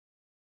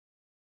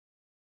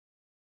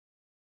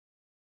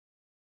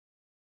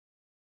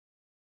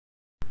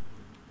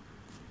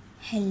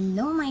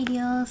Hello my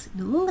dears,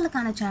 இது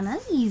உங்களுக்கான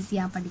channel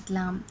ஈஸியாக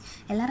படிக்கலாம்.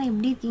 எல்லாரும்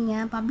எப்படி இருக்கீங்க?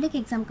 பப்ளிக்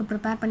எக்ஸாமுக்கு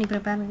ப்ரிப்பேர் பண்ணி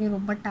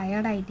ரொம்ப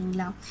டயர்ட்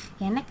ஆகிட்டிங்களா?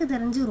 எனக்கு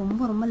தெரிஞ்சு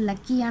ரொம்ப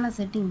லக்கியான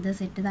செட்டு இந்த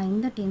செட்டு தான்,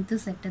 இந்த 10th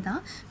செட்டு தான்.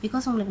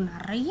 பிகாஸ் உங்களுக்கு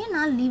நிறைய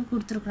நாள் லீவ்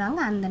கொடுத்துருக்குறாங்க.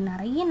 அந்த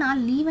நிறைய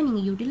நாள் லீவை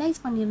நீங்கள் யூட்டிலைஸ்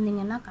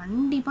பண்ணியிருந்தீங்கன்னா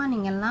கண்டிப்பாக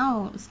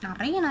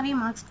நீங்கள்லாம் நிறைய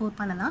மார்க்ஸ் ஸ்கோர்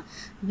பண்ணலாம்.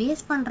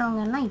 வேஸ்ட்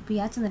பண்ணுறவங்கெல்லாம்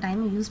இப்போயாச்சும் இந்த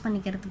டைமை யூஸ்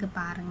பண்ணிக்கிறதுக்கு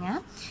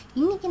பாருங்கள்.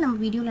 இன்றைக்கி நம்ம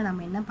வீடியோவில்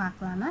நம்ம என்ன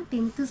பார்க்கலாம்னா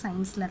 10th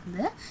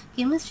சயின்ஸ்லேருந்து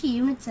கெமிஸ்ட்ரி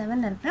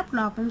Unit-7 இருக்கிற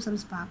ப்ராப்ளம்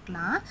சம்ஸ்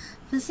பார்க்கலாம்.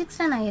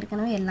 ஃபிசிக்ஸில் நான்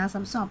ஏற்கனவே எல்லா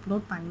சம்ஸும்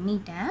அப்லோட்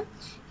பண்ணிட்டேன்.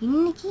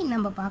 இன்றைக்கி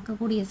நம்ம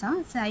பார்க்கக்கூடிய சம்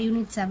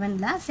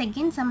Unit-7ல்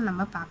செகண்ட் சம்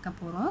நம்ம பார்க்க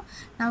போகிறோம்.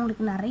 நான்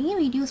உங்களுக்கு நிறைய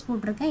வீடியோஸ்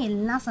போட்டிருக்கேன்,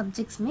 எல்லா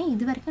சப்ஜெக்ட்ஸுமே.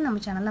 இது வரைக்கும்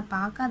நம்ம சேனலில்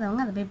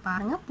பார்க்காதவங்க அதை போய்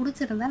பாருங்கள்.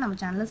 பிடிச்சிருந்தா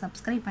நம்ம சேனலை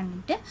சப்ஸ்கிரைப்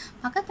பண்ணிவிட்டு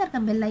பக்கத்தில்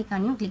இருக்க பெல்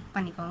ஐக்கானையும் கிளிக்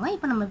பண்ணிக்கோங்க.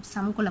 இப்போ நம்ம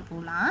சம்குள்ளே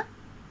போகலாம்.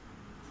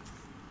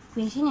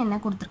 கொஷின் என்ன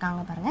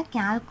கொடுத்துருக்காங்க பாருங்கள்.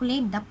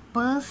 கால்குலேட் த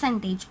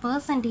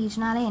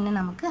பர்சன்டேஜ்னால என்ன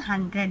நமக்கு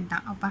 100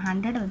 தான். அப்போ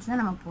 100 வச்சு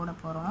தான் நம்ம போட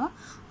போகிறோம்.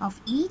 Of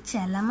each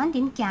element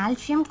in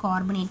calcium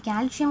carbonate.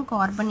 Calcium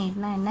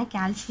கார்பனேட்னா என்ன?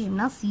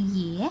 கால்சியம்னா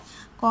Ca,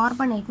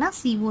 கார்பனேட்னா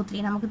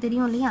CO3. நமக்கு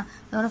தெரியும் இல்லையா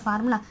அதோட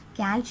ஃபார்முலா?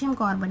 கால்சியம்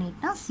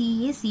கார்பனேட்னா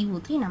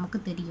CaCO3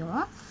 நமக்கு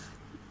தெரியும்.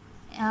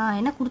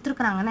 என்ன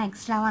கொடுத்துருக்குறாங்கன்னா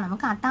எக்ஸ்ட்ராவாக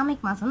நமக்கு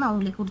அட்டாமிக் மாஸ் வந்து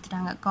அவங்களே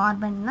கொடுத்துட்டாங்க.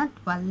 கார்பன்னா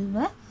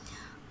 12,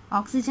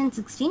 ஆக்சிஜன்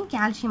 16,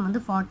 கால்சியம் வந்து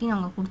 14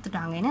 அவங்க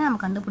கொடுத்துட்டாங்க. ஏன்னா நம்ம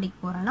கண்டுபிடிக்க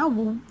போகிறோன்னா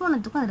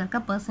ஒவ்வொன்றுத்துக்கும் அதில் இருக்க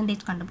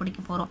பர்சன்டேஜ் கண்டுபிடிக்க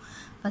போகிறோம்.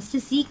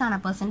 ஃபஸ்ட்டு சிக்கான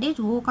பர்சன்டேஜ்,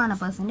 ஓக்கான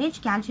பர்சன்டேஜ்,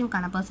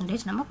 கால்சியம்கான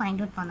பர்சன்டேஜ் நம்ம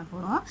ஃபைண்ட் அவுட் பண்ண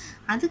போகிறோம்.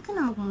 அதுக்கு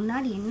நமக்கு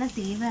முன்னாடி என்ன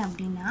தேவை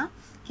அப்படின்னா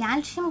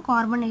கால்சியம்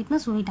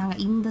கார்பனேட்னு சொல்லிட்டாங்க.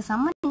 இந்த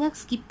சம்மை நீங்கள்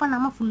ஸ்கிப்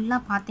பண்ணாமல்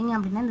ஃபுல்லாக பார்த்தீங்க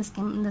அப்படின்னா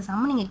இந்த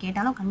சம்மை நீங்கள்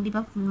கேட்டாலும்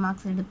கண்டிப்பாக ஃபுல்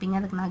மார்க்ஸ் எடுப்பீங்க.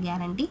 அதுக்கு நான்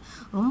கேரண்டி.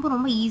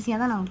 ரொம்ப ஈஸியாக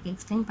தான் நான் உங்களுக்கு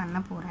எக்ஸ்பிளைன்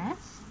பண்ண போகிறேன்.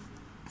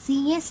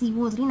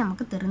 CaCO3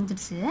 நமக்கு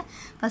தெரிஞ்சிடுச்சு.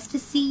 ஃபஸ்ட்டு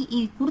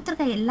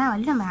கொடுத்துருக்க எல்லா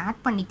வேல்யூம் நம்ம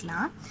ஆட்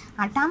பண்ணிக்கலாம்.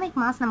 அட்டாமிக்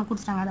மாஸ் நம்ம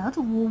கொடுத்துட்டாங்க, அதாவது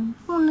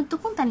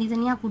ஒவ்வொன்றுத்துக்கும்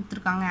தனித்தனியாக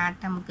கொடுத்துருக்காங்க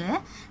ஆட்டமுக்கு.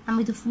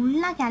 நம்ம இது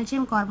ஃபுல்லாக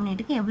கால்சியம்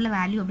கார்பனேட்டுக்கு எவ்வளோ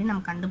வேல்யூ அப்படின்னு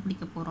நம்ம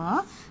கண்டுபிடிக்க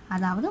போகிறோம்.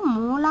 அதாவது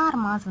மோலார்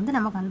மாஸ் வந்து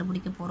நம்ம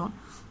கண்டுபிடிக்க போகிறோம்.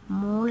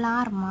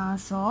 மோலார்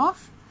மாஸ்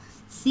ஆஃப்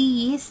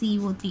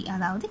CaCO3,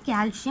 அதாவது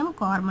கால்சியம்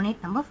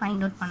கார்பனேட் நம்ம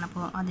ஃபைண்ட் அவுட் பண்ண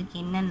போகிறோம். அதுக்கு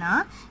என்னென்னா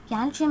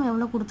கால்சியம்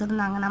எவ்வளோ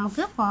கொடுத்துருந்தாங்க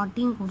நமக்கு?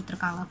 14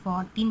 கொடுத்துருக்காங்க.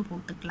 14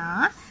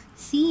 போட்டுக்கலாம்.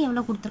 சி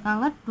எவ்வளோ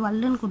கொடுத்துருக்காங்க?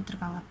 12ன்னு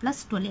கொடுத்துருக்காங்க.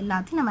 ப்ளஸ் 12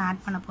 எல்லாத்தையும் நம்ம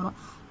ஆட் பண்ண போகிறோம்.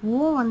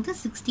 ஓ வந்து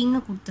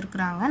 16ன்னு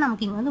கொடுத்துருக்குறாங்க.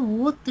 நமக்கு இங்கே வந்து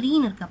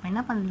O3ன்னு இருக்குது. அப்போ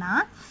என்ன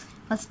பண்ணலாம்?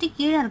 ஃபஸ்ட்டு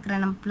கீழே இருக்கிற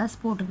நம்ம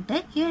ப்ளஸ் போட்டுக்கிட்டு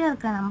கீழே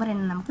இருக்கிற நம்பர்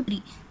என்ன நமக்கு?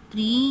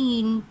 3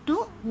 இன்ட்டு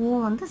ஓ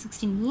வந்து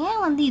 16.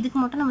 ஏன் வந்து இதுக்கு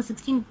மட்டும் நம்ம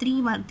 16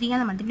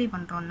 3ஆல் மல்டிப்ளை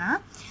பண்ணுறோன்னா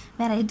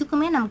வேறு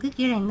எதுக்குமே நமக்கு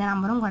கீழே எந்த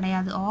நம்பரும்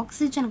கிடையாது.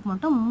 ஆக்சிஜனுக்கு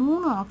மட்டும்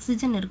 3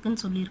 ஆக்சிஜன்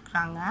இருக்குதுன்னு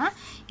சொல்லியிருக்கிறாங்க.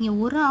 இங்கே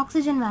ஒரு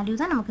ஆக்சிஜன் வேல்யூ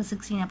தான் நமக்கு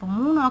 16. அப்போ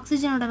 3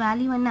 ஆக்சிஜனோட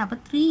வேல்யூ என்ன? அப்போ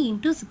 3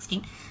 இன்ட்டு 16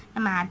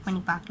 நம்ம ஆட்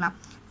பண்ணி பார்க்கலாம்.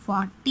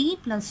 40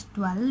 +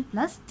 12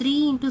 + 3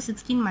 ×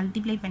 16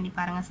 மல்டிப்ளை பண்ணி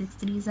பாருங்கள். 6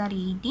 3s are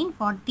 18,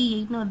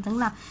 48ன்னு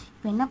வருதுங்களா?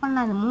 இப்போ என்ன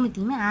பண்ணலாம்? இது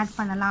மூணுத்தையுமே ஆட்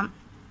பண்ணலாம்.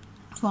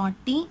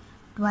 40,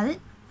 12,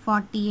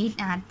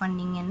 48 ஆட்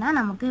பண்ணிங்கன்னா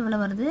நமக்கு இவ்வளோ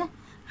வருது?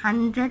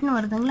 100ன்னு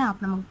வருதுங்களா?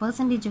 அப்போ நமக்கு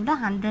பர்சன்டேஜ் விட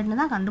 100ன்னு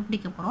தான்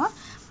கண்டுபிடிக்க போகிறோம்.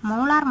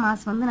 மோலார்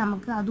மாஸ் வந்து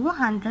நமக்கு அதுவும்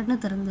 100ன்னு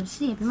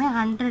தெரிஞ்சிருச்சு. எப்பவுமே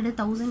 100,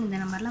 1000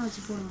 இந்த நம்பர்லாம்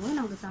வச்சு போடும்போது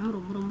நமக்கு சம்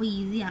ரொம்ப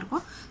ஈஸியாக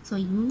இருக்கும். ஸோ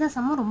இந்த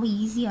சம்மும் ரொம்ப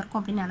ஈஸியாக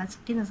இருக்கும் அப்படின்னு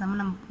நினச்சிக்கிட்டு இந்த சம்மை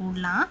நம்ம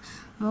போடலாம்.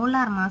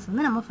 மோலார் மாஸ்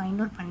வந்து நம்ம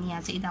ஃபைண்ட் அவுட்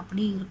பண்ணியாச்சு. இது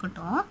அப்படியே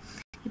இருக்கட்டும்.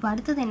 இப்போ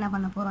அடுத்தது என்ன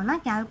பண்ண போகிறோம்னா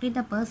கால்குலேட்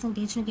த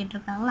பர்சன்டேஜ்னு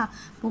கேட்டிருக்காங்களா?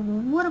 இப்போ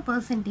ஒவ்வொரு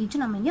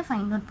பர்சன்டேஜும் நம்ம இங்கே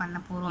ஃபைண்ட் அவுட் பண்ண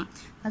போகிறோம்.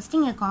 ஃபஸ்ட்டு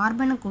இங்கே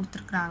கார்பனுக்கு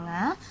கொடுத்துருக்குறாங்க.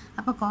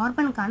 அப்போ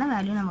கார்பனுக்கான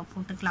வேல்யூ நம்ம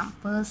போட்டுக்கலாம்.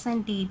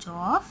 பர்சன்டேஜ்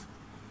ஆஃப்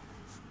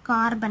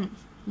கார்பன்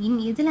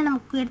இதில்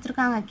நமக்கு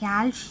எடுத்துருக்காங்க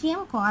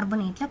கால்சியம்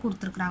கார்பனேட்டில்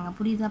கொடுத்துருக்குறாங்க.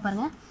 புரியுதா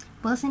பாருங்கள்?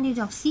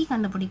 பர்சன்டேஜ் ஆஃப் சி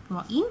கண்டுபிடிக்க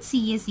போகிறோம். இன்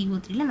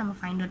CaCO3ல நம்ம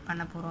ஃபைண்ட் அவுட்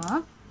பண்ண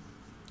போகிறோம்.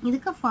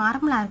 இதுக்கு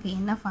ஃபார்முலா இருக்குது.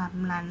 என்ன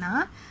ஃபார்முலான்னா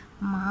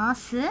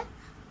மாஸு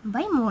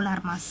பை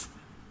மோலார் மாஸ்.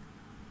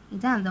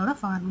 இதுதான் அதோட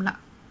formula.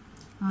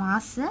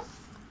 Mass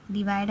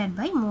divided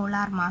by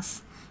molar mass.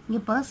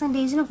 இங்கே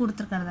பர்சன்டேஜ்னு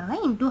கொடுத்துருக்கிறதால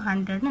இன்ட்டு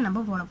 100ன்னு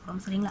நம்ம போட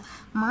போகிறோம். சரிங்களா?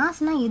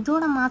 மாஸ்னால்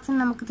எதோட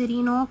மாஸ்ன்னு நமக்கு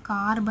தெரியணும்?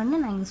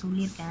 கார்பன்னு நான் இங்கே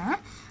சொல்லியிருக்கேன்.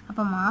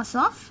 அப்போ மாஸ்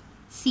ஆஃப்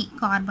சி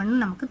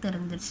கார்பன்னு நமக்கு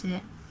தெரிஞ்சிருச்சு.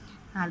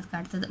 அதுக்கு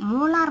அடுத்தது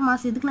மோலார்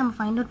மாஸ் எதுக்கு நம்ம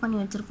ஃபைண்ட் அவுட் பண்ணி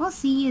வச்சுருக்கோம்?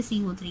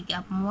 CaCO3க்கு.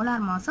 அப்போ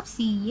மோலார் மாஸ் ஆஃப்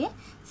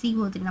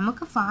CaCO3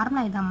 நமக்கு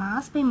ஃபார்முலா இதான்.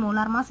 Mass by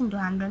molar mass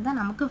into 100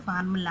 தான் நமக்கு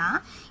ஃபார்முலா.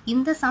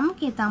 இந்த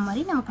சம்க்கு ஏற்ற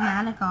மாதிரி நமக்கு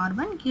மேலே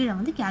கார்பன், கீழே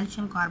வந்து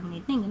கால்சியம்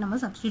கார்பனேட்னு இங்கே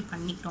நம்ம சப்ஸ்டியூட்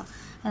பண்ணிக்கிறோம்.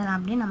 அதில்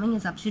அப்படியே நம்ம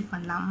இங்கே சப்ஸ்டியூட்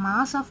பண்ணலாம்.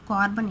 மாஸ் ஆஃப்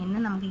கார்பன்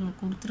என்ன நமக்கு இங்கே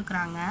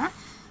கொடுத்துருக்குறாங்க?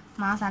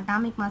 மாஸ்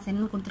அட்டாமிக் மாஸ்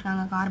என்ன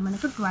கொடுத்துருக்காங்க?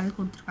 கார்பனுக்கு 12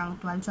 கொடுத்துருக்காங்க.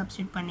 12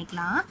 சப்ஸ்டியூட்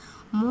பண்ணிக்கலாம்.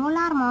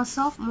 மோலார்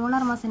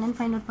மாஸ் என்னென்னு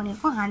ஃபைண்ட் அவுட்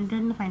பண்ணியிருக்கோம்?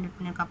 100ன்னு ஃபைண்ட் அவுட்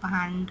பண்ணியிருக்கோம். அப்போ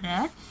 100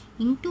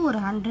 இன்ட்டு ஒரு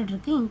 100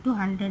 இருக்குது, இன்ட்டு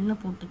 100ன்னு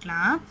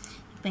போட்டுக்கலாம்.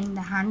 இப்போ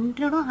இந்த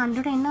 100ம்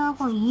 100ம் என்ன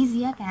ஆகும்?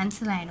 ஈஸியாக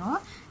கேன்சல் ஆகிடும்.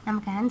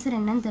 நமக்கு ஆன்சர்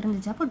என்னன்னு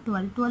தெரிஞ்சிச்சு. அப்போ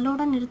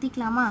 12ஓட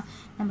நிறுத்திக்கலாமா?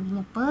 நமக்கு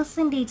இங்கே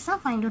பர்சன்டேஜ்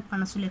தான் ஃபைண்ட் அவுட்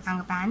பண்ண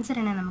சொல்லியிருக்காங்க. இப்போ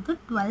ஆன்சர் என்ன? நமக்கு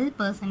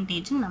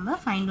 12% நம்ம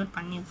ஃபைண்ட் அவுட்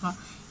பண்ணியிருக்கோம்.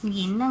 இங்கே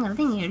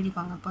என்னங்கிறது இங்கே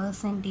எழுதிப்பாங்க.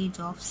 Percentage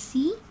of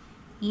C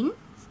in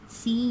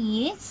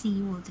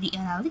CaCO3,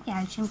 அதாவது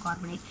கால்சியம்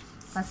கார்பனேட்.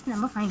 ஃபஸ்ட்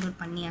நம்ம ஃபைண்ட்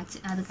அவுட் பண்ணியாச்சு.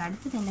 அதுக்கு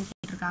அடுத்தது என்ன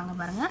கேட்டிருக்காங்க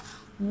பாருங்கள்,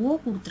 ஓ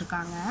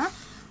கொடுத்துருக்காங்க.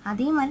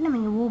 அதே மாதிரி நம்ம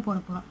இங்கே ஓ போட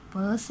போகிறோம்.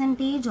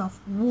 Percentage of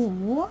O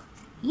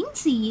in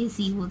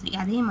CaCO3.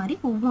 அதே மாதிரி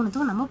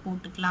ஒவ்வொன்றுத்துக்கும் நம்ம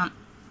போட்டுக்கலாம்.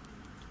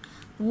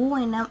 ஓ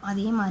என்ன,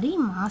 அதே மாதிரி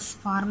மாஸ்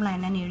ஃபார்முலா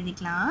என்னன்னு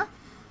எழுதிக்கலாம்.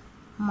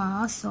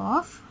 Mass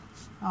of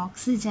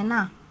ஆக்சிஜனா,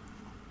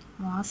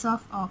 mass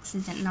of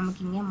oxygen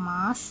நமக்கு இங்கே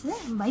மாஸ்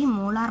பை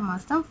மோலார்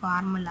மாஸ் தான்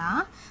ஃபார்முலா.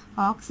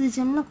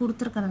 ஆக்சிஜன்னு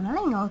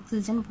கொடுத்துருக்கிறதுனால இங்கே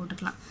ஆக்சிஜன்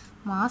போட்டுக்கலாம்.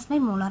 மாஸ் பை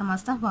மோலார்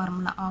மாஸ் தான்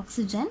ஃபார்முலா.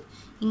 ஆக்சிஜன்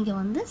இங்கே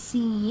வந்து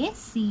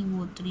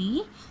CaCO3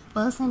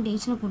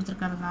 பர்சன்டேஜ்னு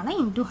கொடுத்துருக்கிறதுனால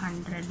இன்ட்டு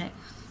 100.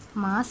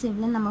 மாஸ்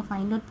எவ்வளோ நம்ம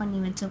ஃபைண்ட் அவுட் பண்ணி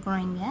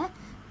வச்சுருக்கோம். இங்கே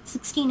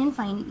 16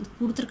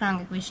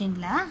 கொடுத்துருக்காங்க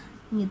கொஷினில்.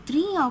 இங்கே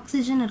 3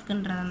 ஆக்சிஜன்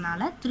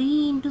இருக்குன்றதுனால 3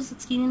 ×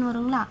 16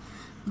 வருங்களா,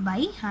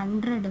 பை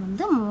 100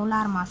 வந்து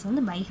மோலார் மாஸ்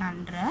வந்து பை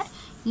 100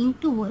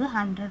 இன்ட்டு ஒரு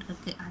 100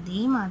 இருக்குது.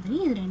 அதே மாதிரி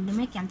இது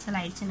ரெண்டுமே கேன்சல்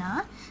ஆகிடுச்சுன்னா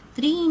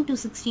 3 ×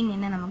 16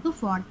 என்ன, நமக்கு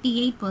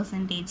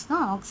 48%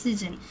 தான்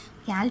ஆக்சிஜன்.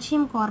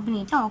 கால்சியம்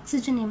கார்பனேட்டில்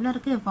ஆக்சிஜன் எவ்வளோ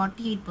இருக்குது,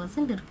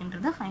 48%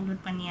 இருக்குன்றதை ஃபைண்ட்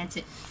அவுட்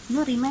பண்ணியாச்சு.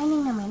 இன்னும்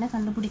ரிமைனிங் நம்ம என்ன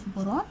கண்டுபிடிக்க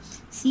போகிறோம்,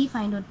 சி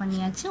ஃபைண்ட் அவுட்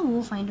பண்ணியாச்சு, ஓ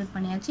ஃபைண்ட் அவுட்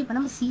பண்ணியாச்சு. இப்போ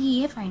நம்ம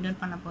CA ஃபைண்ட்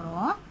அவுட் பண்ண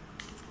போகிறோம்.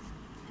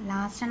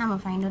 லாஸ்ட்டாக நம்ம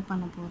ஃபைண்ட் அவுட்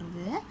பண்ண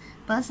போகிறது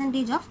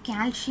percentage of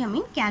calcium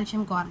in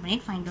calcium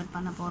carbonate find out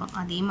பண்ண போகிறோம்.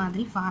 அதே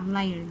மாதிரி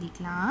ஃபார்முலா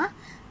எழுதிக்கலாம்.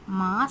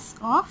 மாஸ்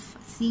ஆஃப்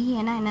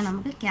CAனா என்ன,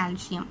 நமக்கு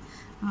calcium.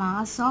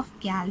 Mass of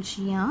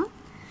calcium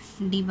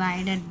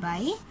divided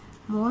by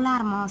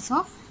molar mass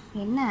of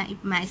என்ன,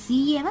 இப்போ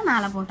CAவை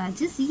மேலே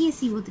போட்டாச்சு,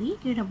 CaCO3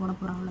 கீழே போட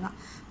போகிறோம், அவ்வளோதான்.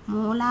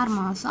 Molar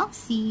mass of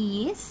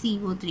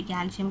CaCO3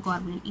 calcium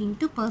carbonate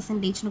into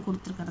பர்சன்டேஜ்னு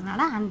கொடுத்துருக்கிறதுனால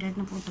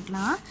 100ன்னு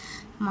போட்டுக்கலாம்.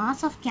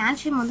 மாஸ் ஆஃப்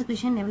கால்சியம் வந்து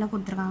கொஷின் எவ்வளோ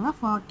கொடுத்துருக்காங்க,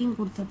 14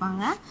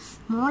 கொடுத்துருப்பாங்க.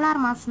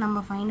 மோலார் மாஸ்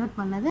நம்ம ஃபைண்ட் அவுட்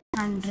பண்ணது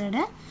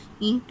 100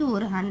 இன்ட்டு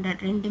ஒரு 100,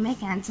 ரெண்டுமே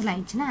கேன்சல்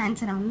ஆகிடுச்சுன்னா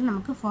ஆன்சரை வந்து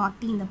நமக்கு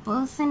 40. இந்த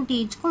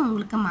பர்சன்டேஜ்க்கும்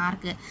உங்களுக்கு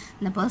மார்க்கு,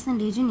 இந்த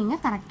பர்சன்டேஜும்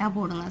நீங்கள் கரெக்டாக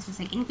போடுங்க. ஸோ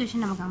செகண்ட்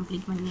கொஷின் நம்ம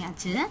கம்ப்ளீட்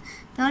பண்ணியாச்சு.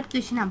 தேர்ட்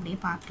கொஷின் அப்படியே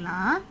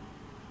பார்க்கலாம்.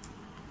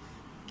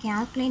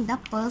 calculate the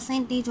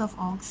percentage of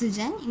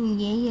oxygen in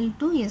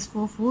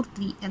Al2SO4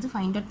 3. அது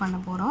ஃபைண்ட் அவுட் பண்ண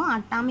போகிறோம்.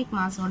 அட்டாமிக்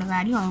மாஸோட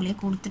வேல்யூ அவங்களே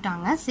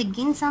கொடுத்துட்டாங்க.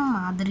 செகண்ட் சம்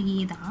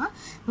மாதிரியே தான்,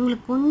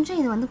 உங்களுக்கு கொஞ்சம்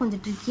இது வந்து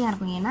கொஞ்சம் ட்ரிக்கியாக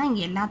இருக்கும். ஏன்னா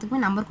இங்கே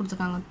எல்லாத்துக்குமே நம்பர்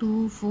கொடுத்துருக்காங்க, 2,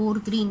 4,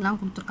 3லாம்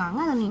கொடுத்துருக்காங்க.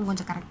 அதை நீங்கள்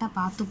கொஞ்சம் கரெக்டாக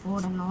பார்த்து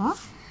போடணும்.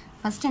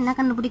 ஃபஸ்ட்டு என்ன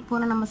கண்டுபிடிக்க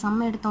போகிறோம், நம்ம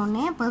சம்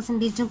எடுத்தோடனே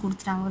பர்சன்டேஜும்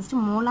கொடுத்துட்டாங்க.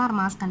 First molar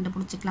mass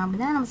கண்டுபிடிச்சிக்கலாம்.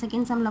 அப்படி தான் நம்ம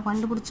செகண்ட் சம்மில்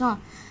கண்டுபிடிச்சோம்.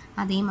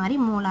 அதே மாதிரி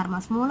மோலார்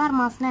மாஸ். மோலார்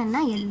மாஸ்னால் என்ன,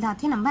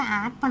 எல்லாத்தையும் நம்ம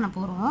ஆட் பண்ண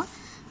போகிறோம்.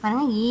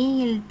 பாருங்கள்,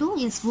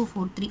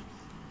 Al2SO4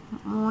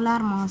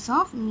 molar mass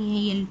of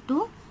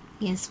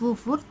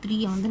Al2SO4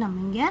 வந்து நம்ம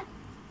இங்கே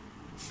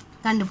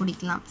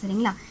கண்டுபிடிக்கலாம்.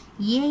 சரிங்களா,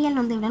 Al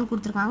வந்து எவ்வளோன்னு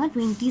கொடுத்துருக்காங்க,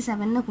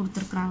 27ன்னு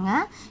கொடுத்துருக்குறாங்க.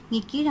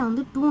 இங்கே கீழே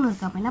வந்து 2ன்னு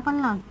இருக்குது. அப்போ என்ன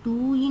பண்ணலாம்,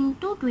 2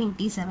 ×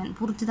 27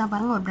 புரிச்சுதா,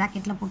 பாருங்கள் ஒரு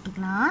ப்ராக்கெட்டில்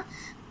போட்டுக்கலாம்.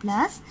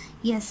 ப்ளஸ்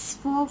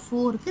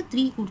SO4க்கு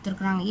 3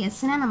 கொடுத்துருக்குறாங்க.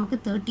 எஸ்னால் நமக்கு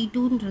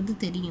 32ன்றது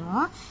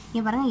தெரியும்.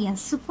 இங்கே பாருங்கள்,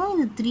 எஸ்ஸுக்கும்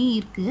இந்த 3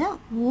 இருக்குது,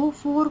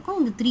 O4க்கும்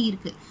இந்த 3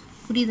 இருக்குது.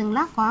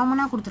 புரியுதுங்களா,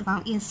 காமனாக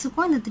கொடுத்துருக்காங்க.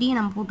 எஸ்ஸுக்கும் இந்த 3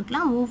 நம்ம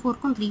போட்டுக்கலாம்,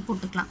 O4க்கும் 3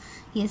 போட்டுக்கலாம்.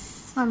 எஸ்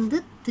வந்து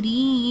 3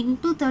 ×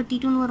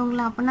 32ன்னு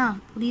வருங்களா, அப்படின்னா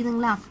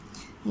புரியுதுங்களா.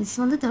 எஸ்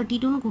வந்து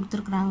 32ன்னு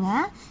கொடுத்துருக்குறாங்க.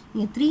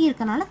 இங்கே 3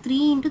 இருக்கனால 3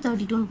 ×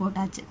 32ன்னு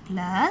போட்டாச்சு.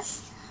 ப்ளஸ்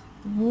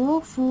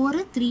O4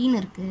 3ன்னு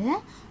இருக்குது.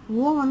 O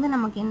வந்து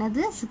நமக்கு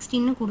என்னது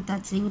 16ன்னு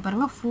கொடுத்தாச்சு. இங்கே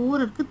பாருங்கள், 4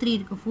 இருக்குது, 3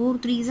 இருக்குது. 4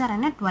 3s are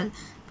 12.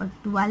 இப்போ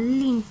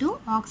 12 ×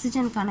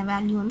 ஆக்சிஜனுக்கான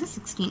வேல்யூ வந்து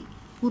 16.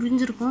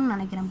 புரிஞ்சிருக்கும்னு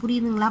நினைக்கிறேன்.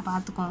 புரியுதுங்களா,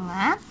 பார்த்துக்கோங்க.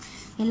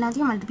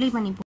 எல்லாத்தையும் மல்டிப்ளை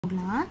பண்ணி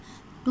போடலாம்.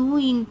 2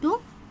 ×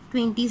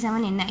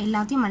 27 என்ன,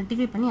 எல்லாத்தையும்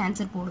மல்டிப்ளை பண்ணி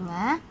ஆன்சர் போடுங்க.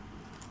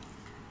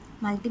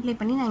 மல்டிப்ளை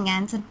பண்ணி நான் இங்கே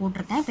ஆன்சர்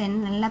போட்டிருக்கேன். இப்போ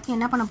எல்லாத்தையும்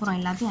என்ன பண்ண போகிறோம்,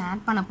 எல்லாத்தையும்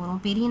ஆட் பண்ண போகிறோம்.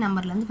 பெரிய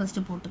நம்பர்லேருந்து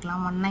ஃபஸ்ட்டு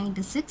போட்டுக்கலாம்.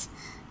 196,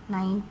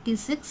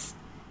 96,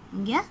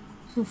 இங்கே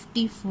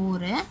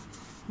 54,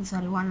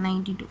 சாரி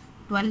 192.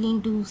 12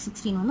 ×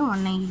 16 வந்து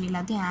 192.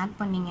 எல்லாத்தையும் ஆட்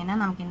பண்ணிங்கன்னா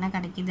நமக்கு என்ன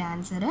கிடைக்கிது,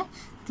 ஆன்சரு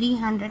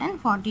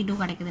 342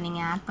 கிடைக்குது.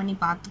 நீங்கள் ஆட் பண்ணி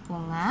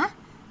பார்த்துக்கோங்க.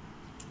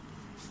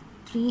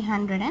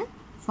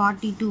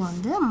 342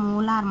 வந்து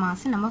மோலார்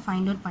மாஸ் நம்ம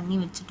ஃபைண்ட் அவுட் பண்ணி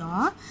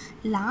வச்சுட்டோம்.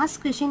 லாஸ்ட்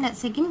கொஷினில்,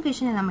 செகண்ட்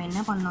கொஷினில் நம்ம என்ன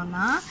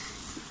பண்ணோம்னா,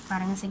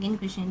 பாருங்கள், செகண்ட்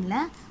கொஷினில்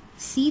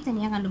சி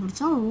தனியாக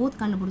கண்டுபிடிச்சோம், ஓ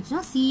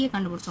கண்டுபிடிச்சோம், சிஏ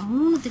கண்டுபிடிச்சோம்.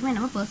 மூணுத்துக்குமே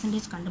நம்ம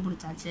பர்சன்டேஜ்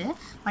கண்டுபிடிச்சாச்சு.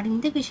 பட்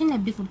இந்த கொஷின்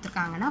எப்படி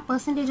கொடுத்துருக்காங்கன்னா,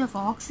 பர்சன்டேஜ் ஆஃப்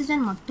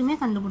ஆக்சிஜன் மட்டுமே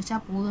கண்டுபிடிச்சா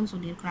போதும்னு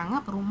சொல்லியிருக்கிறாங்க.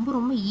 அப்போ ரொம்ப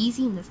ரொம்ப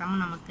ஈஸி இந்த சம்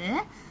நமக்கு.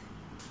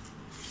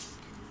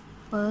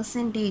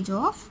 பர்சன்டேஜ்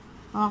ஆஃப்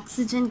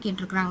ஆக்சிஜன்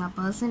கேட்டிருக்கிறாங்க.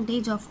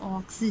 Percentage of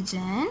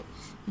oxygen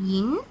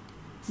in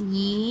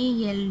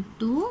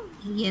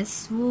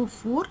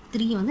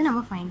Al2SO4 வந்து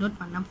நம்ம ஃபைண்ட்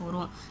அவுட் பண்ண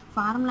போகிறோம்.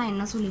 ஃபார்முலா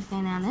என்ன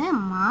சொல்லியிருக்கேன் நான்,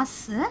 mass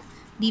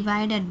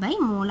divided by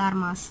molar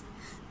mass.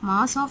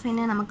 Mass of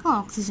என்ன, நமக்கு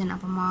ஆக்சிஜன்.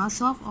 அப்போ மாஸ்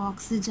ஆஃப்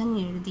ஆக்சிஜன்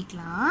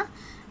எழுதிக்கலாம்,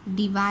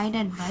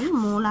 divided by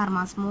molar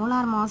mass.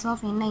 Molar mass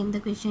of என்ன இந்த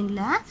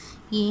கொஷினில்,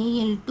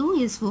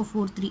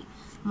 Al2SO4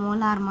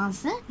 molar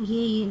mass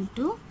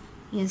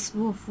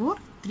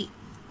Al2SO4.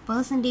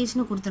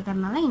 பர்சன்டேஜ்னு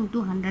கொடுத்துருக்கறதுனால into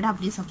 100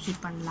 அப்படியே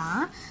சப்ஸ்டியூட்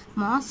பண்ணலாம்.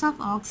 மாஸ்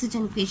ஆஃப்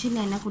ஆக்சிஜன்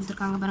கொஷனில் என்ன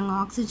கொடுத்துருக்காங்க பாருங்கள்.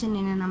 ஆக்சிஜன்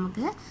என்ன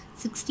நமக்கு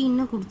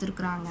 16ன்னு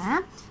கொடுத்துருக்குறாங்க.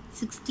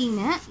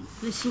 16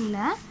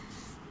 கொஷனில்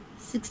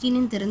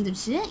 16ன்னு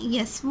தெரிஞ்சிடுச்சு.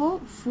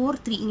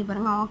 SO43 இங்கே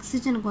பாருங்கள்.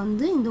 ஆக்சிஜனுக்கு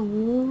வந்து இந்த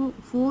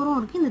O4ம்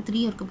இருக்குது, இந்த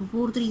 3ம் இருக்குது. இப்போ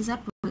 4 3s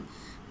are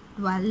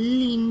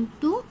 12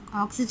 இன்ட்டு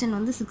ஆக்சிஜன்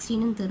வந்து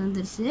 16ன்னு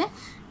தெரிஞ்சிருச்சு.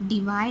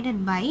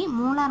 டிவைடட் பை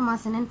மோலார்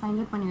மாஸ் என்னன்னு ஃபைண்ட்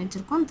அவுட் பண்ணி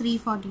வச்சுருக்கோம்.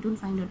 342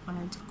 ஃபைண்ட் அவுட் பண்ணி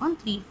வச்சுருக்கோம்.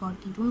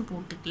 342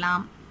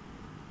 போட்டுக்கலாம்.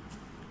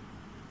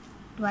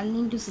 12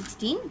 இன்ட்டு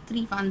 16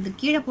 3 அந்த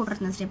கீழே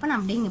போட்டிருந்த ஸ்டெப்பை நான்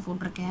அப்படியே இங்கே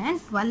போட்டிருக்கேன்.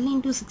 12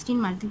 இன்ட்டு 16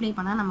 மல்டிப்ளை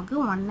பண்ணால் நமக்கு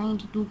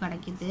 192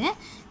 கிடைக்குது.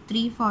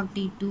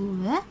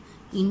 342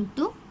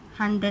 இன்ட்டு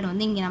 100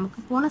 வந்து இங்கே நமக்கு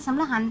போன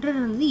சம்மில்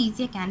 100 வந்து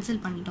ஈஸியாக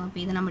கேன்சல் பண்ணிட்டோம்.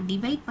 இப்போ இதை நம்ம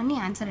டிவைட் பண்ணி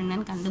ஆன்சர்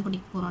என்னன்னு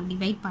கண்டுபிடிக்க போகிறோம்.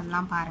 டிவைட்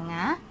பண்ணலாம்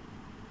பாருங்கள்.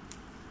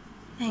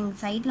 எங்கள்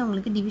சைடில்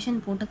உங்களுக்கு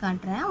டிவிஷன் போட்டு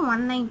காட்டுறேன்.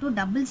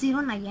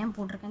 19200 நான் ஏன்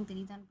போட்டிருக்கேன்னு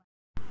தெரியுதான்னு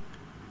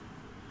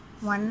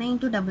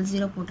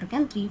 19200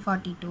 போட்டிருக்கேன்.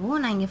 342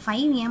 நான் இங்கே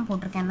 5 ஏன்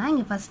போட்டிருக்கேன்னா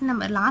இங்கே ஃபஸ்ட்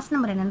நம்பர் லாஸ்ட்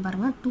நம்பர் என்னென்னு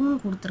பாருங்கள்.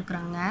 2ன்னு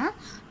கொடுத்துருக்குறாங்க.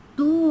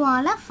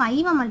 2ஆல்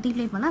 5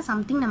 மல்டிப்ளை பண்ணால்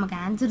சம்திங் நமக்கு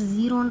ஆன்சர்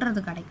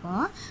 0ன்றது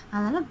கிடைக்கும்.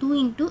 அதனால் 2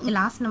 இன்ட்டு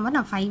லாஸ்ட் நம்பர்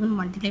நான் 5ன்னு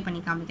மல்டிப்ளை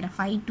பண்ணி காமிக்கிறேன்.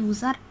 5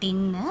 2s are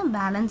 10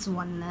 balance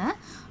 1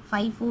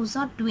 5 4s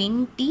are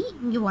 20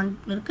 இங்கே 1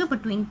 இருக்குது. இப்போ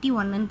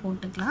 21ன்னு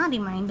போட்டுக்கலாம்.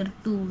 Reminder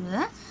 2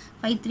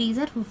 5 3s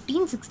are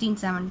 15 16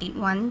 17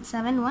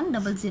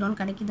 17100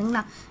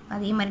 கிடைக்குதுங்களா.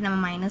 அதே மாதிரி நம்ம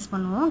மைனஸ்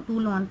பண்ணுவோம்.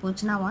 2ல் 1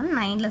 போச்சுன்னா 1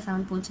 9ல்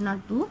 7 போச்சுன்னா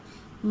 2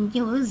 இங்கே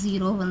ஒரு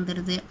 0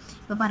 வந்துடுது.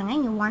 இப்போ பாருங்கள்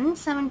இங்கே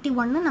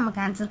 171 நமக்கு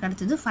ஆன்சர்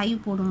கிடச்சிது 5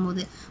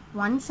 போடும்போது.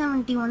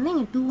 171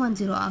 இங்கே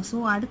 210. ஸோ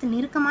அடுத்து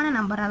நெருக்கமான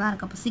நம்பராக தான்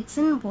இருக்குது. அப்போ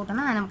 6ன்னு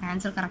போட்டோன்னா நமக்கு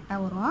ஆன்சர்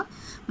கரெக்டாக வரும்.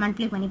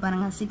 மல்டிப்ளை பண்ணி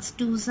பாருங்கள். 6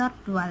 2s are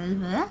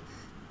 12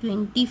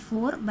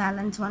 24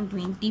 பேலன்ஸ் 1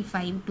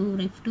 25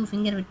 2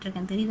 ஃபிங்கர்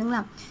விட்டுருக்கேன்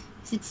தெரியுதுங்களா.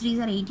 6 3s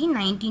are 18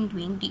 19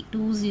 20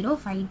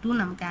 2052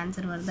 நமக்கு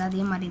ஆன்சர் வருது.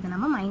 அதே மாதிரி இதை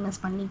நம்ம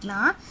மைனஸ்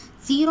பண்ணிக்கலாம்.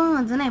 0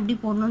 வந்துன்னா எப்படி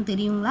போடணும்னு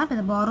தெரியுங்களா. இப்போ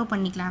இதை பாரோ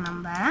பண்ணிக்கலாம்.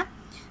 நம்ம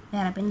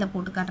வேறு பெண்ணில்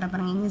போட்டு காட்டுற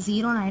பாருங்கள். இங்கே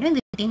 0ன்னு ஆகிடும்,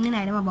 இது 10ன்னு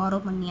ஆகிடும். பாரோ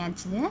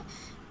பண்ணியாச்சு.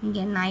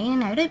 இங்கே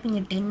 9ன்னு ஆகிடும், இப்போ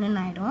இங்கே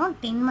 10ன்னு ஆகிடும்.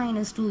 10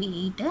 - 2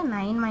 8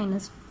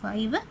 9 -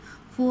 5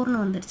 4ன்னு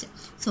வந்துடுச்சு.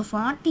 ஸோ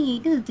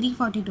 48 இது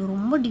 342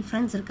 ரொம்ப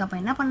டிஃப்ரென்ஸ் இருக்குது. அப்போ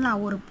என்ன பண்ணலாம்,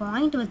 ஒரு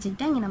பாயிண்ட்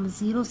வச்சுக்கிட்டா இங்கே நம்ம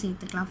 0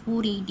 சேர்த்துக்கலாம்.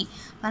 480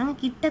 பாருங்கள்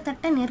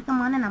கிட்டத்தட்ட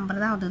நெருக்கமான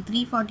நம்பர் தான் வருது.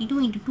 342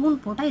 × 2ன்னு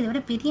போட்டால் இதை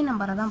விட பெரிய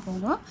நம்பராக தான்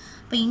போகும்.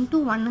 இப்போ இன்ட்டு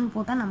 1ன்னு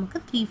போட்டால் நமக்கு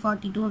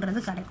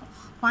 342ன்றது கிடைக்கும்.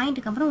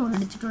 பாயிண்ட்டுக்கு அப்புறம் ஒரு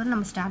டிஜிட்டோட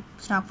நம்ம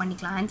ஸ்டாப்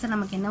பண்ணிக்கலாம். ஆன்சர்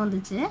நமக்கு என்ன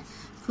வந்துச்சு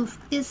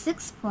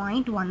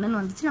 56.1ன்னு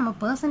வந்துச்சு. நம்ம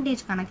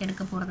பர்சன்டேஜ் கணக்கு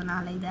எடுக்க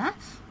போகிறதுனால இதை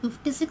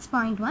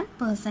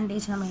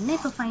 56.1% நம்ம என்ன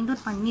இப்போ ஃபைண்ட்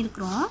அவுட்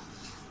பண்ணியிருக்கிறோம்.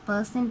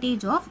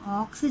 பர்சன்டேஜ் ஆஃப்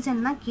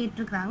ஆக்சிஜன் தான்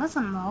கேட்டிருக்கிறாங்க. ஸோ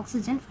நம்ம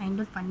ஆக்சிஜன் ஃபைண்ட்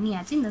அவுட்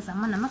பண்ணியாச்சு. இந்த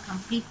சம்மை நம்ம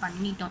கம்ப்ளீட்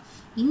பண்ணிட்டோம்.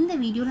 இந்த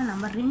வீடியோவில்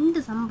நம்ம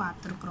 2 சம்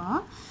பார்த்துருக்குறோம்.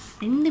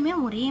 ரெண்டுமே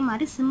ஒரே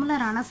மாதிரி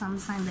சிமிலரான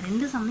சம்ஸ் தான். இந்த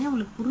 2 சம்மே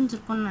உங்களுக்கு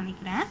புரிஞ்சிருக்கும்னு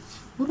நினைக்கிறேன்.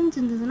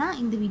 புரிஞ்சிருந்ததுன்னா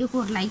இந்த வீடியோக்கு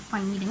ஒரு லைக்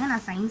பண்ணிவிடுங்க.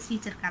 நான் சயின்ஸ்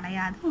டீச்சர்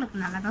கிடையாது,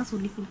 உங்களுக்கு நல்லா தான்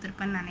சொல்லி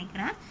கொடுத்துருப்பேன்னு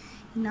நினைக்கிறேன்.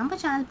 நம்ம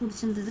சேனல்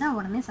பிடிச்சிருந்ததுன்னா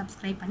உடனே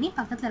சப்ஸ்கிரைப் பண்ணி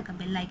பக்கத்தில் இருக்க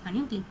பெல்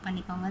ஐக்கானையும் கிளிக்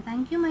பண்ணிக்கோங்க.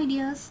 Thank you my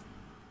tears.